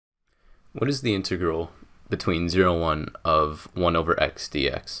What is the integral between 0 and 1 of 1 over x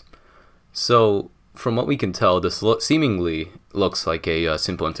dx? So from what we can tell, this seemingly looks like a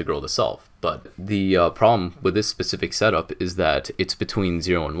simple integral to solve, but the problem with this specific setup is that it's between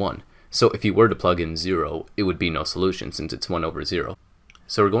 0 and 1. So if you were to plug in 0, it would be no solution since it's 1 over 0.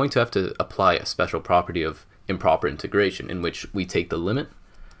 So we're going to have to apply a special property of improper integration in which we take the limit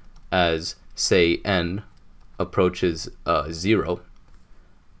as, say, n approaches 0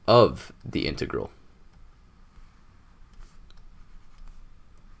 of the integral.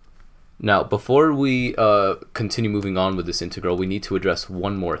 Now, before we continue moving on with this integral, we need to address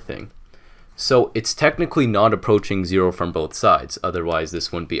one more thing. So it's technically not approaching 0 from both sides, otherwise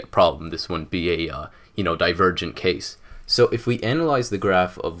this wouldn't be a problem. This wouldn't be a divergent case. So if we analyze the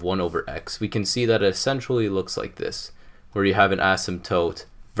graph of 1 over x, we can see that it essentially looks like this, where you have an asymptote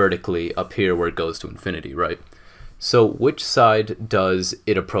vertically up here where it goes to infinity, right? So which side does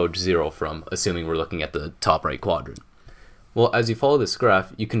it approach 0 from, assuming we're looking at the top right quadrant? Well, as you follow this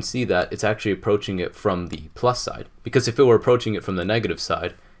graph, you can see that it's actually approaching it from the plus side, because if it were approaching it from the negative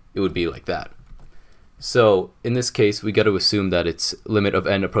side, it would be like that. So in this case, we got to assume that it's limit of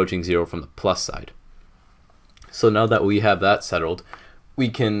n approaching 0 from the plus side. So now that we have that settled, we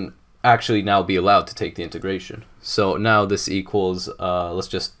can actually now be allowed to take the integration. So now this equals, let's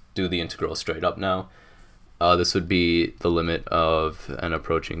just do the integral straight up now. This would be the limit of n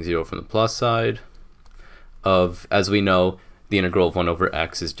approaching 0 from the plus side of, as we know, the integral of 1 over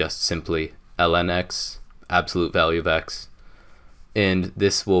x is just simply ln x, absolute value of x, and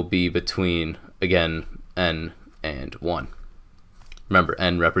this will be between, again, n and 1. Remember,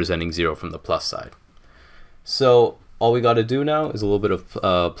 n representing 0 from the plus side. So all we got to do now is a little bit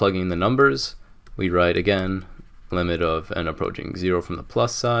of plugging in the numbers. We write, again, limit of n approaching 0 from the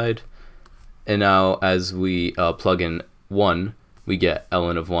plus side, and now as we plug in 1, we get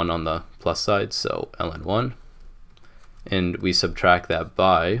ln of 1 on the plus side, so ln 1, and we subtract that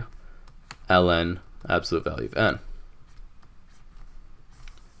by ln absolute value of n.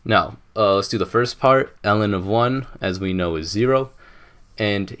 Now, let's do the first part. Ln of 1, as we know, is 0,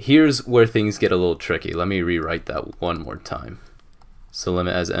 and here's where things get a little tricky. Let me rewrite that one more time. So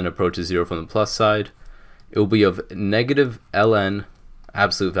limit as n approaches 0 from the plus side, it will be of negative ln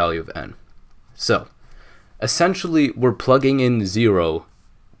absolute value of n. So essentially, we're plugging in 0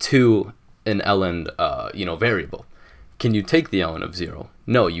 to an ln variable. Can you take the ln of 0?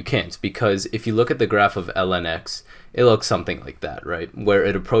 No, you can't, because if you look at the graph of ln x, it looks something like that, right? Where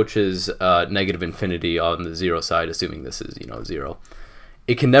it approaches negative infinity on the 0 side, assuming this is 0.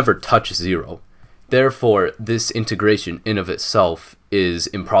 It can never touch 0. Therefore, this integration in of itself is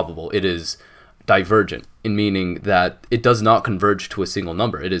improbable. It is divergent, in meaning that it does not converge to a single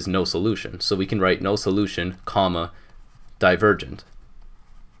number. It is no solution. So we can write no solution, comma, divergent.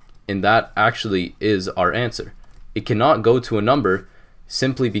 And that actually is our answer. It cannot go to a number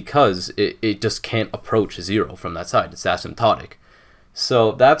simply because it just can't approach 0 from that side. It's asymptotic.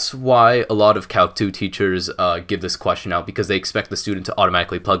 So that's why a lot of Calc 2 teachers give this question out, because they expect the student to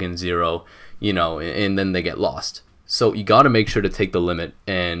automatically plug in 0, and then they get lost. So you got to make sure to take the limit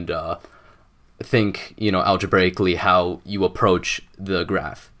and think, algebraically how you approach the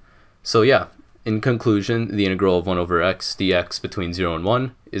graph. So yeah, in conclusion, the integral of 1 over x dx between 0 and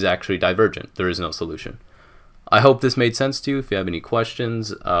 1 is actually divergent. There is no solution. I hope this made sense to you. If you have any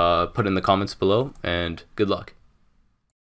questions, put in the comments below, and good luck.